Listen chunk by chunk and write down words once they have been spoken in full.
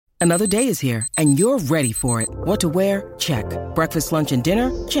Another day is here, and you're ready for it. What to wear? Check. Breakfast, lunch, and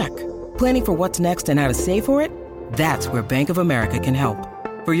dinner? Check. Planning for what's next and how to save for it? That's where Bank of America can help.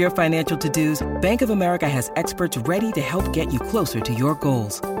 For your financial to-dos, Bank of America has experts ready to help get you closer to your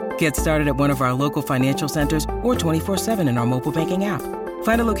goals. Get started at one of our local financial centers or 24/7 in our mobile banking app.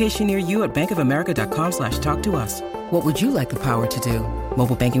 Find a location near you at bankofamerica.com/talktous. What would you like the power to do?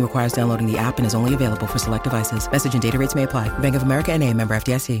 Mobile banking requires downloading the app and is only available for select devices. Message and data rates may apply. Bank of America N.A., member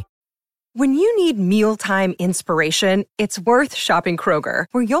FDIC. When you need mealtime inspiration, it's worth shopping Kroger,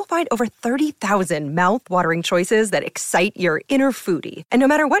 where you'll find over 30,000 mouth-watering choices that excite your inner foodie. And no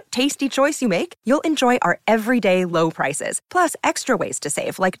matter what tasty choice you make, you'll enjoy our everyday low prices, plus extra ways to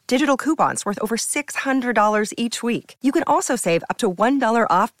save, like digital coupons worth over $600 each week. You can also save up to $1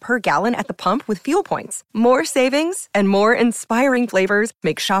 off per gallon at the pump with fuel points. More savings and more inspiring flavors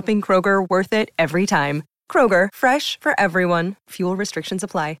make shopping Kroger worth it every time. Kroger, fresh for everyone. Fuel restrictions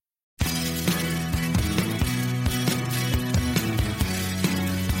apply.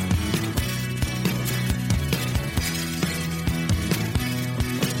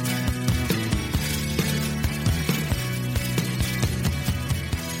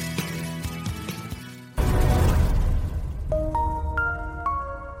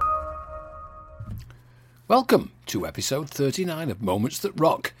 Welcome to episode 39 of Moments That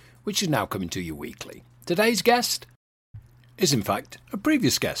Rock, which is now coming to you weekly. Today's guest is in fact a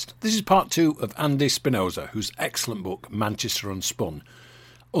previous guest. This is part 2 of Andy Spinoza, whose excellent book Manchester Unspun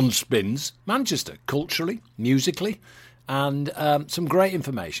unspins Manchester culturally, musically, and some great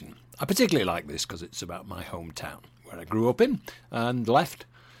information. I particularly like this because it's about my hometown, where I grew up in and left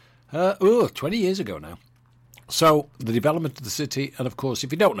 20 years ago now. So, the development of the city, and of course,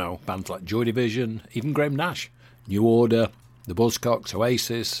 if you don't know, bands like Joy Division, even Graham Nash, New Order, the Buzzcocks,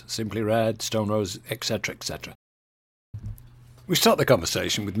 Oasis, Simply Red, Stone Roses, etc., etc. We start the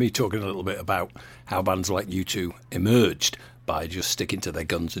conversation with me talking a little bit about how bands like U2 emerged by just sticking to their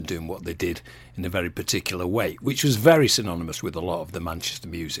guns and doing what they did in a very particular way, which was very synonymous with a lot of the Manchester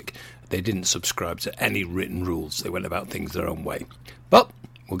music. They didn't subscribe to any written rules. They went about things their own way. But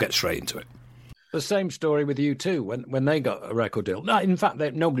we'll get straight into it. The same story with U2 when they got a record deal. No, in fact,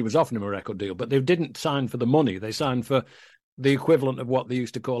 nobody was offering them a record deal, but they didn't sign for the money. They signed for the equivalent of what they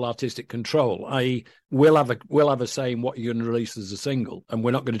used to call artistic control, i.e. we'll have a say in what you're going to release as a single, and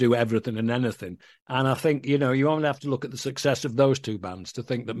we're not going to do everything and anything. And I think, you only have to look at the success of those two bands to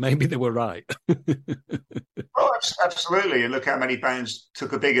think that maybe they were right. Oh, absolutely. And look how many bands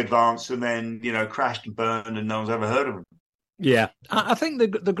took a big advance and then, crashed and burned and no one's ever heard of them. Yeah, I think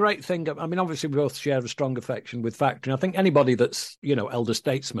the great thing, I mean, obviously we both share a strong affection with Factory. I think anybody that's, elder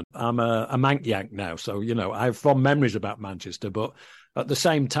statesman, I'm a Manc Yank now, so, I have fond memories about Manchester, but at the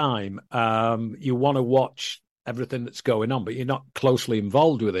same time, you want to watch everything that's going on, but you're not closely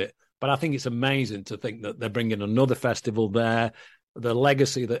involved with it. But I think it's amazing to think that they're bringing another festival there. The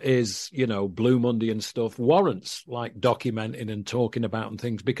legacy that is, Blue Monday and stuff warrants like documenting and talking about and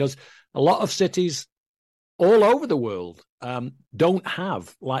things, because a lot of cities all over the world don't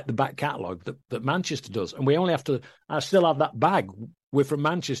have like the back catalogue that Manchester does. And we only have to, I still have that bag. We're from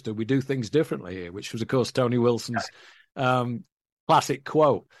Manchester. We do things differently here, which was, of course, Tony Wilson's classic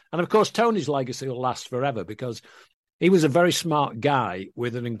quote. And, of course, Tony's legacy will last forever because he was a very smart guy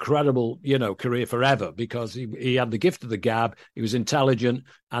with an incredible, career forever because he had the gift of the gab. He was intelligent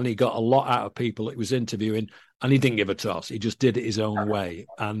and he got a lot out of people that he was interviewing, and he didn't give a toss. He just did it his own way.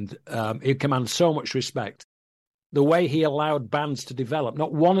 And he commands so much respect. The way he allowed bands to develop,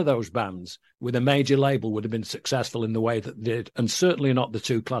 not one of those bands with a major label would have been successful in the way that they did, and certainly not the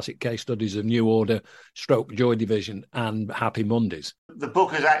two classic case studies of New Order, Stroke Joy Division, and Happy Mondays. The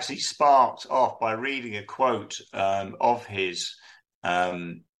book has actually sparked off by reading a quote of his,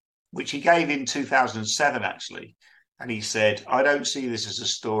 which he gave in 2007, actually. And he said, "I don't see this as a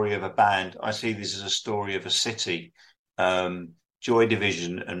story of a band. I see this as a story of a city. Joy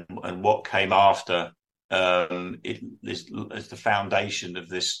Division and what came after is the foundation of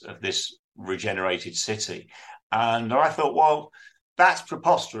this regenerated city." And I thought, well, that's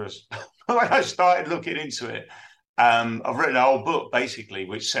preposterous. When I started looking into it, I've written a whole book basically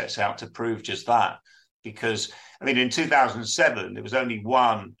which sets out to prove just that. Because I mean, in 2007 there was only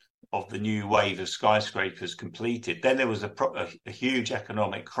one of the new wave of skyscrapers completed. Then there was a huge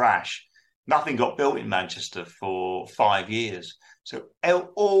economic crash. Nothing got built in Manchester for 5 years. So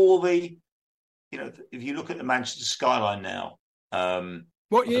all the if you look at the Manchester skyline now.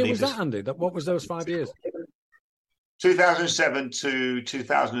 What year was that, Andy? What was those 5 years? 2007 to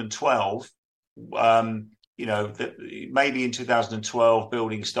 2012. Maybe in 2012,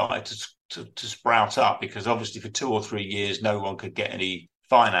 buildings started to sprout up because obviously for 2 or 3 years, no one could get any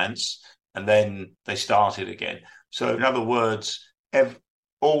finance, and then they started again. So in other words,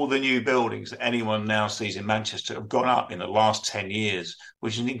 all the new buildings that anyone now sees in Manchester have gone up in the last 10 years,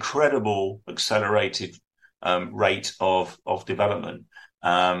 which is an incredible accelerated rate of development.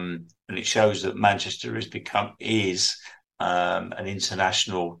 And it shows that Manchester is an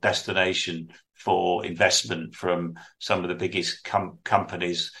international destination for investment from some of the biggest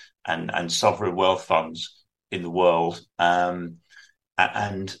companies and sovereign wealth funds in the world. And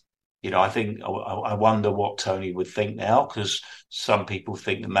I think I wonder what Tony would think now, because some people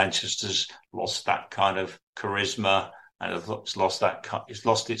think that Manchester's lost that kind of charisma and it's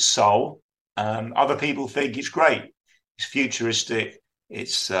lost its soul. Other people think it's great, it's futuristic.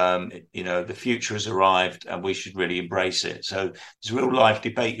 It's the future has arrived and we should really embrace it. So there's a real live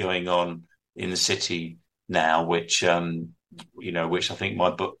debate going on in the city now, which I think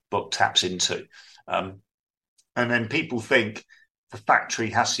my book taps into. And then people think the factory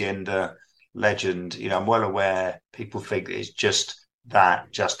hacienda legend, I'm well aware people think it's just a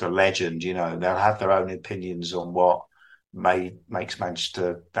legend. They'll have their own opinions on what makes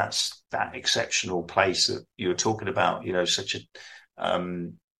Manchester that exceptional place that you were talking about. Such a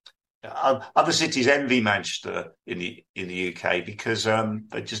other cities envy Manchester in the UK because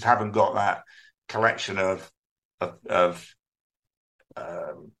they just haven't got that collection of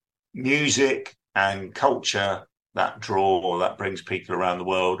music and culture that brings people around the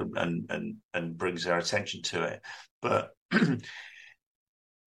world and brings their attention to it. But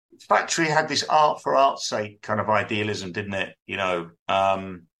Factory had this art for art's sake kind of idealism, didn't it? And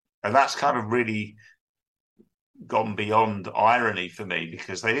that's kind of really gone beyond irony for me,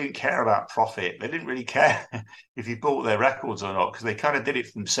 because they didn't care about profit. They didn't really care if you bought their records or not, because they kind of did it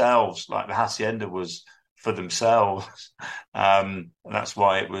for themselves. Like the hacienda was for themselves. And that's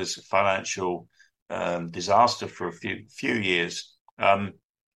why it was a financial disaster for a few years.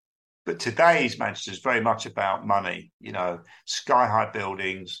 But today's Manchester is very much about money, sky high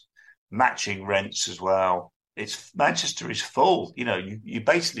buildings, matching rents as well. Manchester is full. You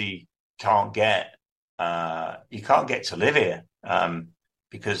basically can't get to live here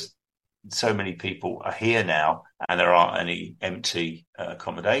because so many people are here now and there aren't any empty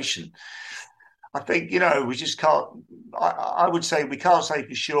accommodation. I think, we just can't, I would say we can't say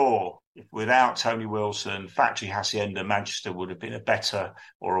for sure if without Tony Wilson, Factory Hacienda, Manchester would have been a better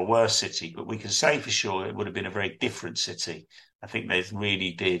or a worse city, but we can say for sure it would have been a very different city. I think they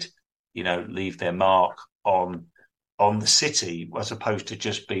really did, leave their mark on the city as opposed to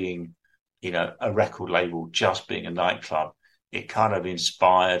just being, a record label, just being a nightclub. It kind of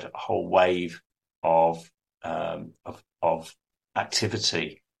inspired a whole wave of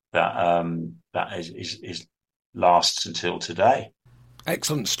activity that is lasts until today.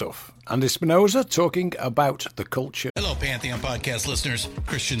 Excellent stuff. Andy Spinoza talking about the culture. Hello, Pantheon podcast listeners.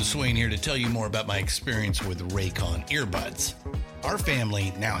 Christian Swain here to tell you more about my experience with Raycon earbuds. Our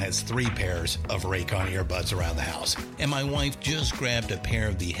family now has 3 pairs of Raycon earbuds around the house, and my wife just grabbed a pair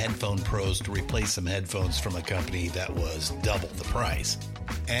of the Headphone Pros to replace some headphones from a company that was double the price.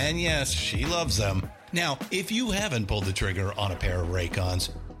 And yes, she loves them. Now, if you haven't pulled the trigger on a pair of Raycons,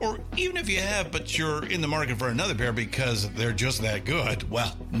 or even if you have, but you're in the market for another pair because they're just that good,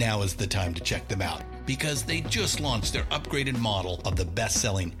 well, now is the time to check them out, because they just launched their upgraded model of the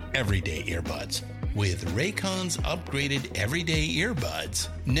best-selling everyday earbuds. With Raycon's upgraded everyday earbuds,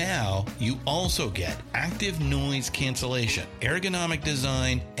 now you also get active noise cancellation, ergonomic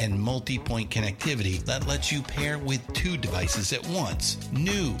design, and multi-point connectivity that lets you pair with 2 devices at once.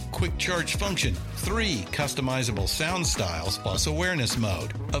 New quick charge function, 3 customizable sound styles, plus awareness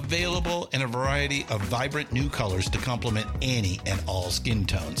mode. Available in a variety of vibrant new colors to complement any and all skin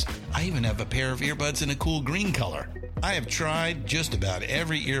tones. I even have a pair of earbuds in a cool green color. I have tried just about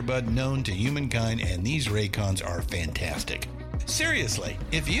every earbud known to humankind, and these Raycons are fantastic. Seriously,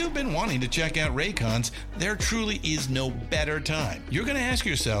 if you've been wanting to check out Raycons, there truly is no better time. You're going to ask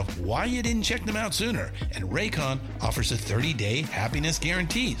yourself why you didn't check them out sooner, and Raycon offers a 30-day happiness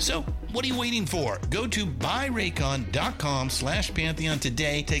guarantee. So what are you waiting for? Go to buyraycon.com/Pantheon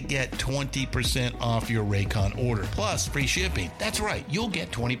today to get 20% off your Raycon order, plus free shipping. That's right, you'll get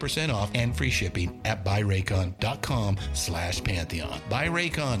 20% off and free shipping at buyraycon.com/Pantheon.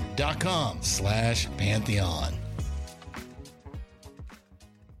 buyraycon.com/Pantheon.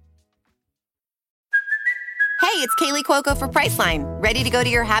 Hey, it's Kaylee Cuoco for Priceline. Ready to go to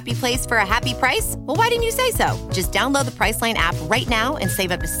your happy place for a happy price? Well, why didn't you say so? Just download the Priceline app right now and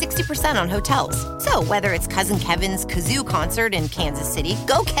save up to 60% on hotels. So whether it's Cousin Kevin's Kazoo Concert in Kansas City,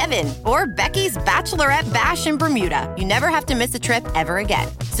 go Kevin, or Becky's Bachelorette Bash in Bermuda, you never have to miss a trip ever again.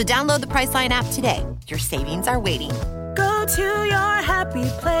 So download the Priceline app today. Your savings are waiting. Go Go to your happy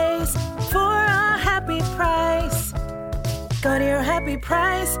place for a happy price. Go to your happy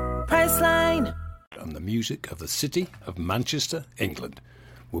price, Priceline. And the music of the city of Manchester, England.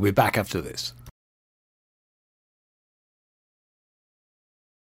 We'll be back after this.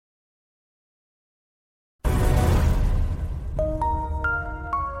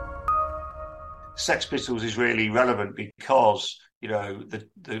 Sex Pistols is really relevant because,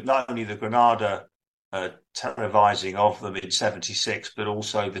 not only the Granada televising of them in 76, but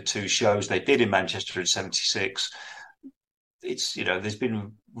also the two shows they did in Manchester in 76. It's, there's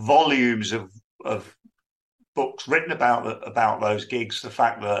been volumes of books written about those gigs. The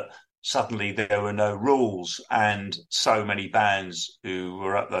fact that suddenly there were no rules and so many bands who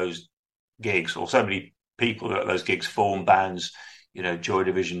were at those gigs, or so many people who were at those gigs, formed bands. Joy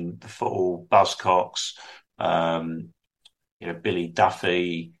Division, The Fall, Buzzcocks, Billy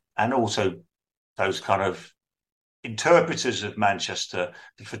Duffy, and also those kind of interpreters of Manchester,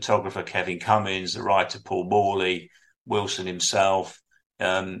 the photographer Kevin Cummins, the writer Paul Morley, Wilson himself.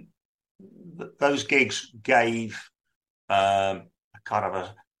 Those gigs gave kind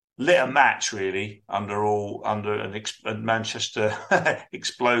of lit a match really and Manchester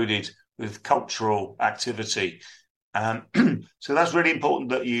exploded with cultural activity. So that's really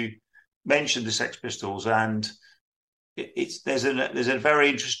important that you mentioned the Sex Pistols, and there's a very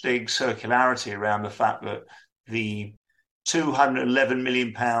interesting circularity around the fact that the £211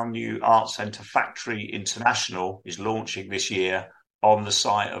 million new art centre Factory International is launching this year on the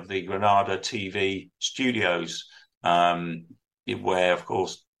site of the Granada TV studios, where of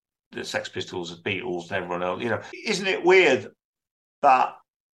course the Sex Pistols, the Beatles, and everyone else. Isn't it weird that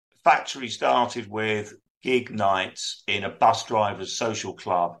Factory started with gig nights in a bus driver's social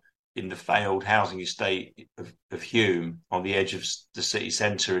club in the failed housing estate of Hume on the edge of the city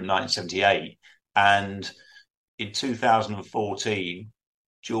centre in 1978. And in 2014,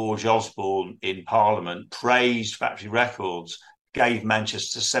 George Osborne in Parliament praised Factory Records, gave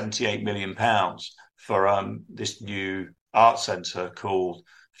Manchester £78 million for this new art centre called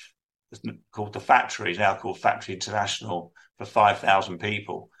the Factory, now called Factory International, for 5,000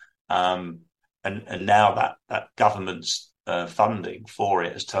 people. And now that government's funding for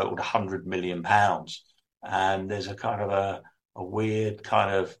it has totaled £100 million. And there's a kind of a weird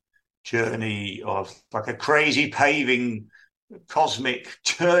kind of journey of like a crazy paving cosmic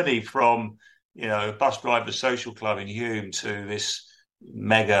journey from, bus driver's social club in Hume to this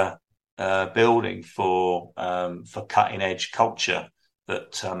mega building for cutting edge culture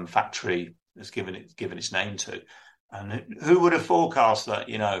that Factory has given its name to. And who would have forecast that,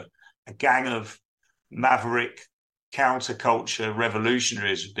 a gang of maverick counterculture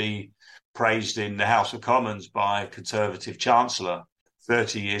revolutionaries would be praised in the House of Commons by a Conservative Chancellor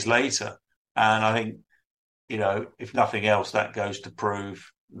 30 years later. And I think, if nothing else, that goes to prove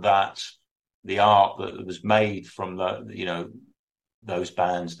that the art that was made from those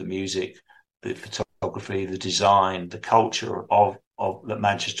bands, the music, the photography, the design, the culture of that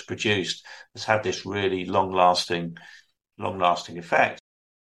Manchester produced has had this really long-lasting effect.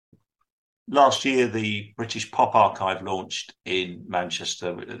 Last year, the British Pop Archive launched in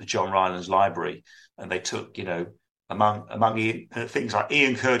Manchester at the John Rylands Library, and they took, among things like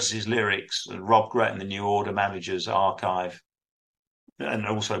Ian Curtis's lyrics and Rob Gretton, the New Order manager's archive, and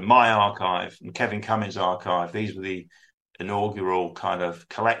also my archive and Kevin Cummins' archive. These were the inaugural kind of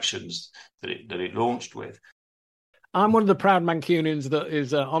collections that it launched with. I'm one of the proud Mancunians that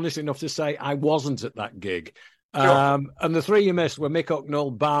is honest enough to say I wasn't at that gig. Sure. And the three you missed were Mick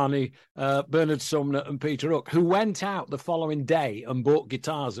Hucknall, Barney, Bernard Sumner and Peter Hook, who went out the following day and bought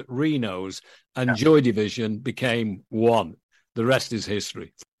guitars at Reno's, and Joy Division became one. The rest is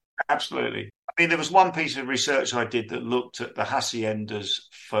history. Absolutely. I mean, there was one piece of research I did that looked at the Hacienda's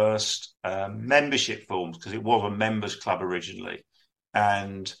first membership forms, because it was a members club originally.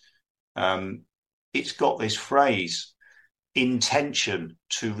 And it's got this phrase, intention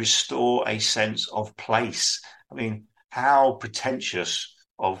to restore a sense of place. I mean, how pretentious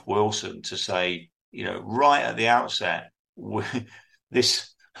of Wilson to say, right at the outset, we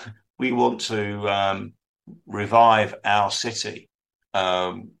want to revive our city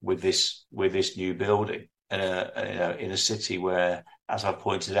with this new building in a city where, as I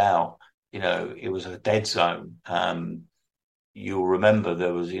pointed out, it was a dead zone. You'll remember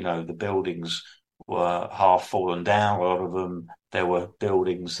there was, the buildings were half fallen down. A lot of them, there were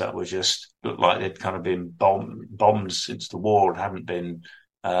buildings that were just looked like they'd kind of been bombed since the war and hadn't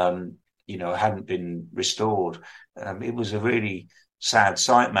been restored. It was a really sad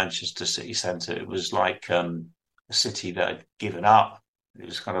sight, Manchester city centre. It was like a city that had given up. It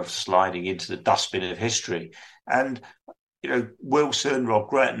was kind of sliding into the dustbin of history. And Wilson, Rob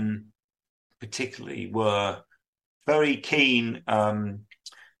Gretton particularly were very keen, very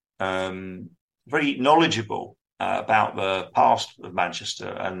knowledgeable about the past of Manchester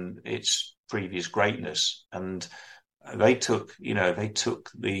and its previous greatness, and they took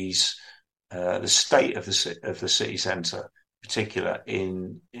these the state of the city centre, in particular.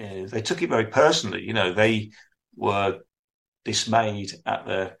 They took it very personally. They were dismayed at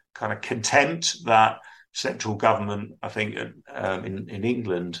the kind of contempt that central government, I think, in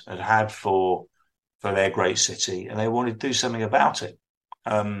England had for their great city, and they wanted to do something about it.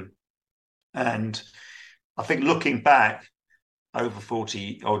 And I think looking back over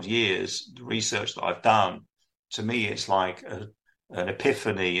 40 odd years, the research that I've done, to me, it's like an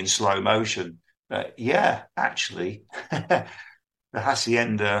epiphany in slow motion. Yeah, actually, the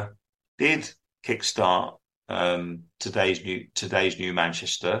Hacienda did kickstart today's new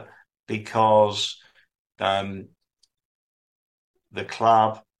Manchester, because the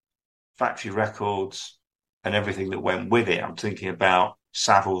club, factory records, and everything that went with it. I'm thinking about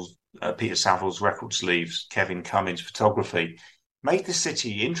Peter Savile's record sleeves, Kevin Cummins' photography, made the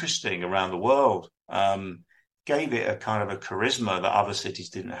city interesting around the world. Gave it a kind of a charisma that other cities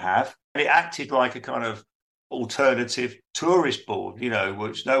didn't have. It acted like a kind of alternative tourist board,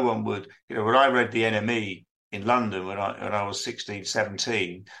 which no one would. When I read the NME in London when I was 16,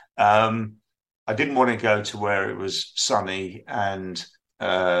 17, I didn't want to go to where it was sunny and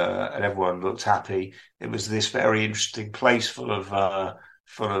everyone looked happy. It was this very interesting place full of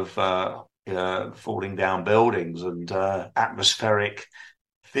falling down buildings and atmospheric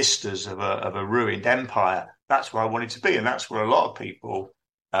vistas of a ruined empire. That's where I wanted to be, and that's where a lot of people,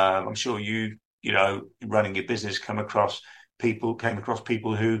 I'm sure running your business, came across people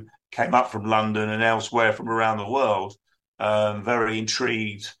who came up from London and elsewhere from around the world, very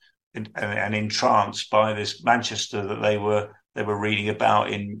intrigued and entranced by this Manchester that they were reading about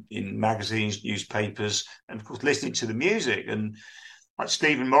in magazines, newspapers, and of course listening to the music. And like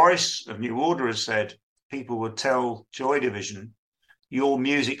Stephen Morris of New Order has said, people would tell Joy Division, your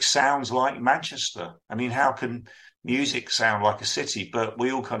music sounds like Manchester. I mean, how can music sound like a city? But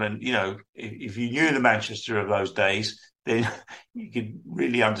we all kind of, if you knew the Manchester of those days, then you could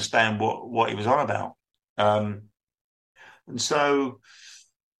really understand what he was on about. And so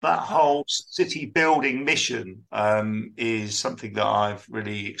that whole city building mission is something that I've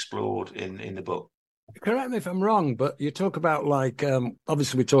really explored in the book. Correct me if I'm wrong, but you talk about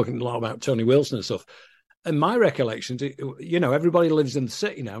obviously we're talking a lot about Tony Wilson and stuff. In my recollections, everybody lives in the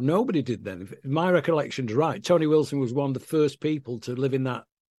city now. Nobody did then. If my recollection's right, Tony Wilson was one of the first people to live in that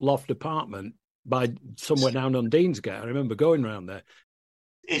loft apartment by somewhere down on Deansgate. I remember going around there.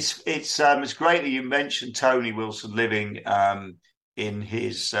 It's great that you mentioned Tony Wilson living in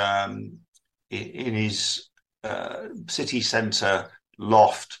his city centre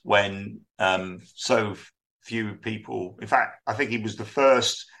loft when so few people. In fact, I think he was the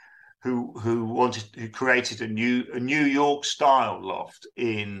first who created a New York style loft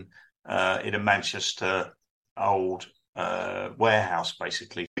in a Manchester old warehouse,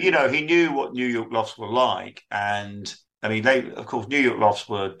 basically. He knew what New York lofts were like, and I mean, of course, New York lofts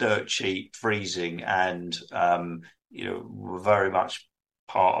were dirt cheap, freezing, and were very much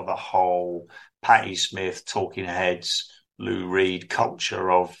part of the whole Patti Smith, Talking Heads, Lou Reed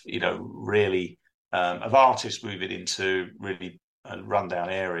culture of really of artists moving into really rundown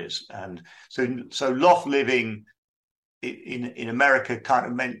areas. And so loft living in America kind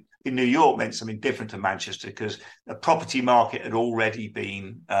of meant, in New York, meant something different to Manchester, because the property market had already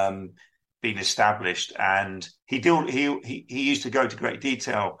been established. And he used to go to great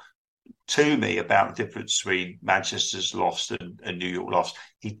detail to me about the difference between Manchester's lofts and New York lofts.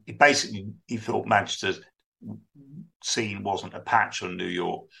 He thought Manchester's scene wasn't a patch on New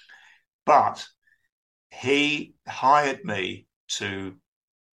York, but he hired me to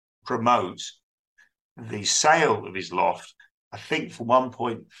promote the sale of his loft, I think for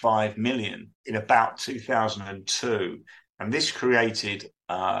 1.5 million in about 2002. And this created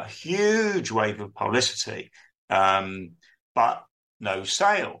a huge wave of publicity, but no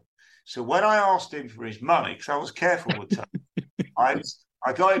sale. So when I asked him for his money, because I was careful with time,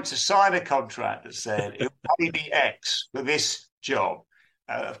 I got him to sign a contract that said it would pay me X for this job.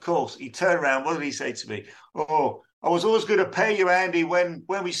 Of course, he turned around. What did he say to me? Oh, I was always going to pay you, Andy, when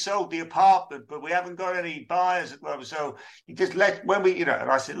we sold the apartment, but we haven't got any buyers at the moment. So you just and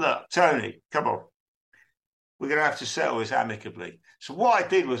I said, look, Tony, come on. We're going to have to settle this amicably. So what I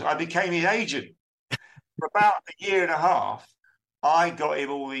did was I became his agent. For about a year and a half, I got him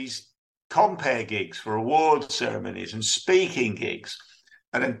all these compere gigs for award ceremonies and speaking gigs.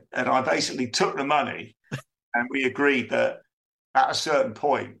 And I basically took the money And we agreed that at a certain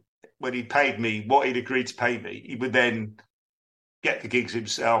point, when he paid me what he'd agreed to pay me, he would then get the gigs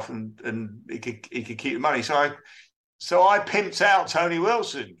himself and he could keep the money. So I pimped out Tony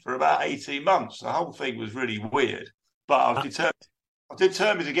Wilson for about 18 months. The whole thing was really weird, but I was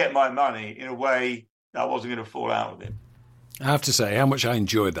determined to get my money in a way that I wasn't going to fall out with him. I have to say how much I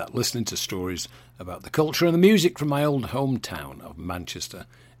enjoyed that, listening to stories about the culture and the music from my old hometown of Manchester,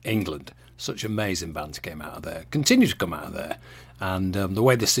 England. Such amazing bands came out of there, continue to come out of there. And the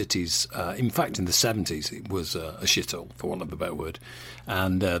way the city's, in fact, in the 70s, it was a shithole, for want of a better word.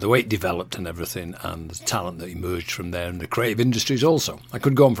 And the way it developed and everything, and the talent that emerged from there, and the creative industries also. I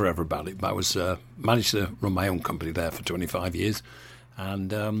could go on forever about it, but I was managed to run my own company there for 25 years.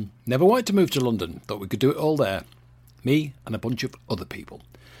 And never wanted to move to London. Thought we could do it all there. Me and a bunch of other people.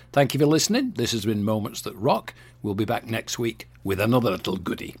 Thank you for listening. This has been Moments That Rock. We'll be back next week with another little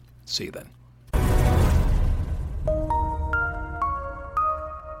goodie. See you then.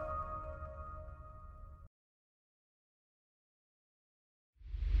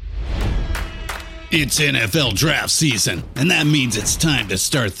 It's NFL draft season, and that means it's time to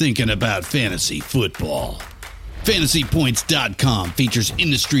start thinking about fantasy football. FantasyPoints.com features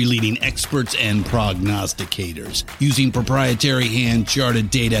industry-leading experts and prognosticators using proprietary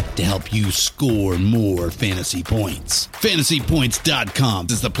hand-charted data to help you score more fantasy points. FantasyPoints.com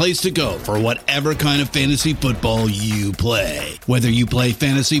is the place to go for whatever kind of fantasy football you play. Whether you play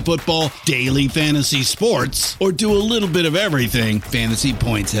fantasy football, daily fantasy sports, or do a little bit of everything, Fantasy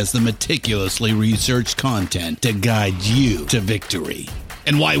Points has the meticulously researched content to guide you to victory.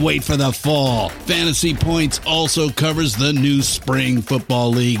 And why wait for the fall? Fantasy Points also covers the new spring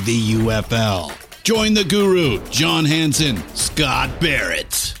football league, the UFL. Join the guru, John Hansen, Scott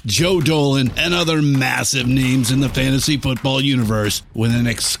Barrett, Joe Dolan, and other massive names in the fantasy football universe with an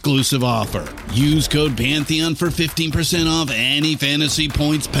exclusive offer. Use code Pantheon for 15% off any Fantasy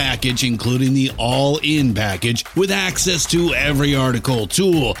Points package, including the all-in package, with access to every article,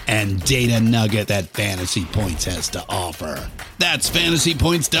 tool, and data nugget that Fantasy Points has to offer. That's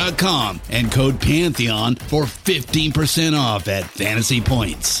FantasyPoints.com and code Pantheon for 15% off at Fantasy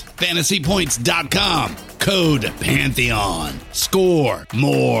Points. FantasyPoints.com, code Pantheon. Score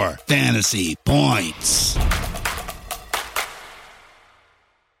more fantasy points.